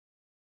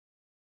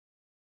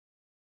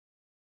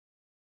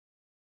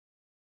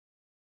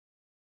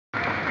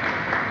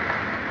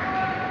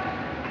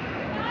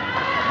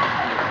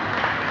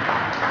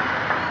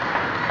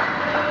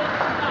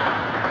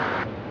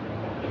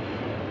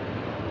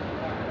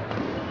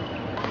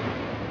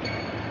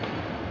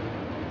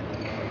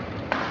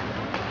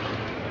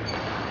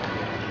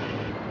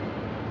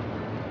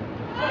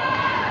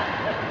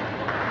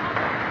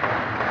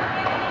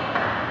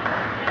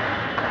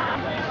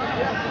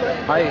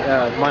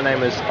Hi, my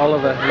name is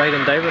Oliver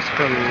Leighton Davis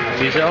from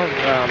New Zealand.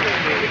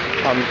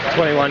 I'm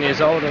 21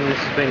 years old and this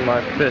has been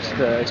my first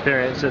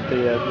experience at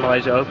the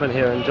Malaysia Open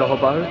here in Johor,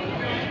 Bahru.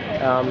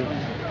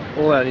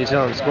 All our New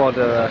Zealand squad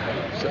are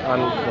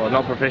well,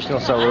 not professional,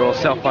 so we're all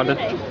self-funded,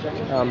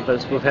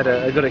 but we've had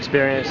a good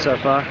experience so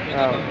far,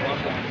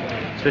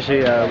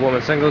 especially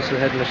women's singles. We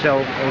had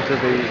Michelle into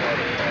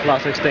the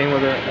last 16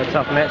 with a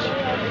tough match.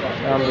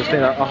 There's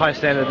been a high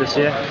standard this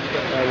year.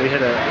 We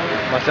had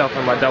myself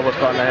and my doubles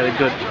partner had a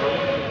good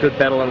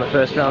battle in the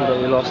first round,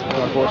 but we lost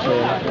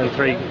unfortunately in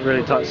 3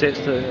 really tight sets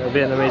to a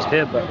Vietnamese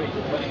pair. But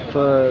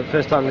for the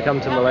first time to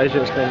come to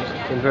Malaysia, it's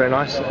been very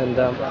nice, and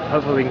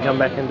hopefully we can come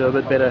back and do a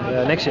bit better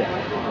next year.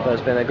 But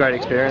it's been a great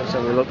experience,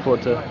 and we look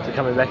forward to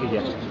coming back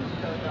again.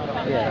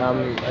 Yeah,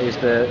 I guess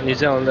the New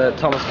Zealand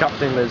Thomas Cup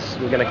team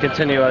we're going to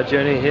continue our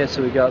journey here,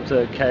 so we go up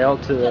to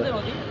KL to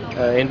the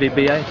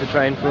NVBA to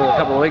train for a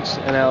couple of weeks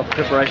in our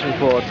preparation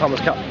for Thomas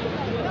Cup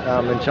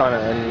in China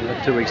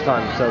in 2 weeks'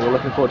 time. So we're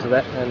looking forward to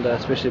that, and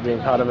especially being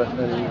part of it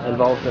and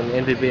involved in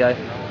NVBA,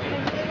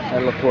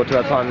 and look forward to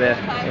our time there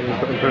and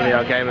improving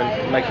our game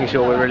and making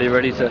sure we're really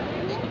ready to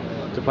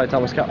play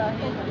Thomas Cup.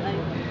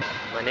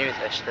 My name is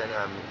Ashton.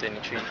 I'm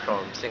 23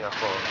 from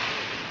Singapore.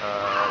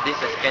 This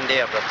is the second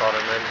day of the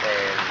tournament,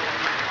 and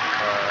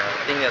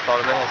I think the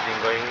tournament has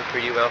been going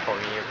pretty well for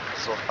me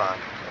so far.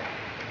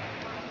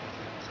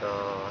 So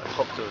I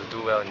hope to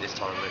do well in this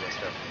tournament as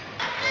well.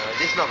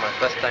 This is not my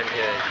first time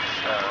here.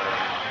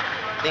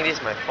 I think this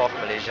is my 4th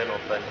Malaysian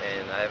Open,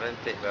 and I haven't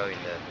played well in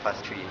the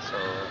past 3. So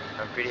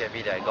I'm pretty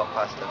happy that I got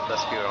past the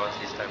first few rounds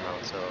this time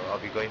around. So I'll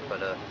be going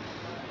further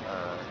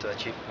to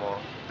achieve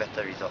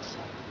better results.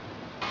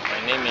 My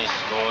name is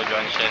Go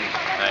Johnson.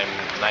 I'm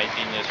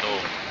 19 years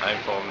old. I'm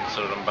from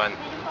Seremban,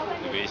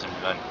 Negeri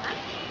Sembilan.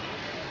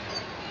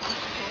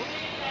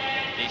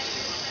 This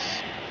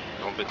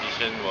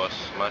competition was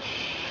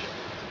much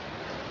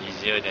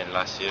easier than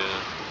last year's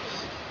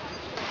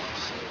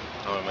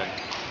tournament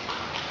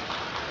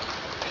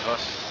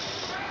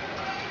because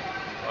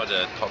all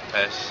the top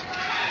pairs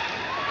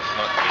was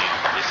not playing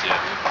this year.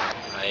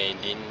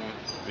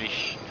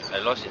 I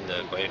lost in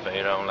the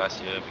qualifying round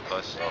last year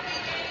because of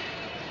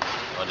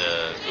all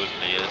the good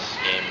players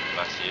came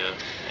last year,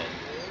 and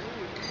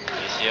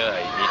this year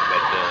I did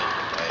better.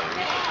 I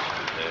reached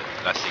the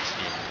last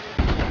 16.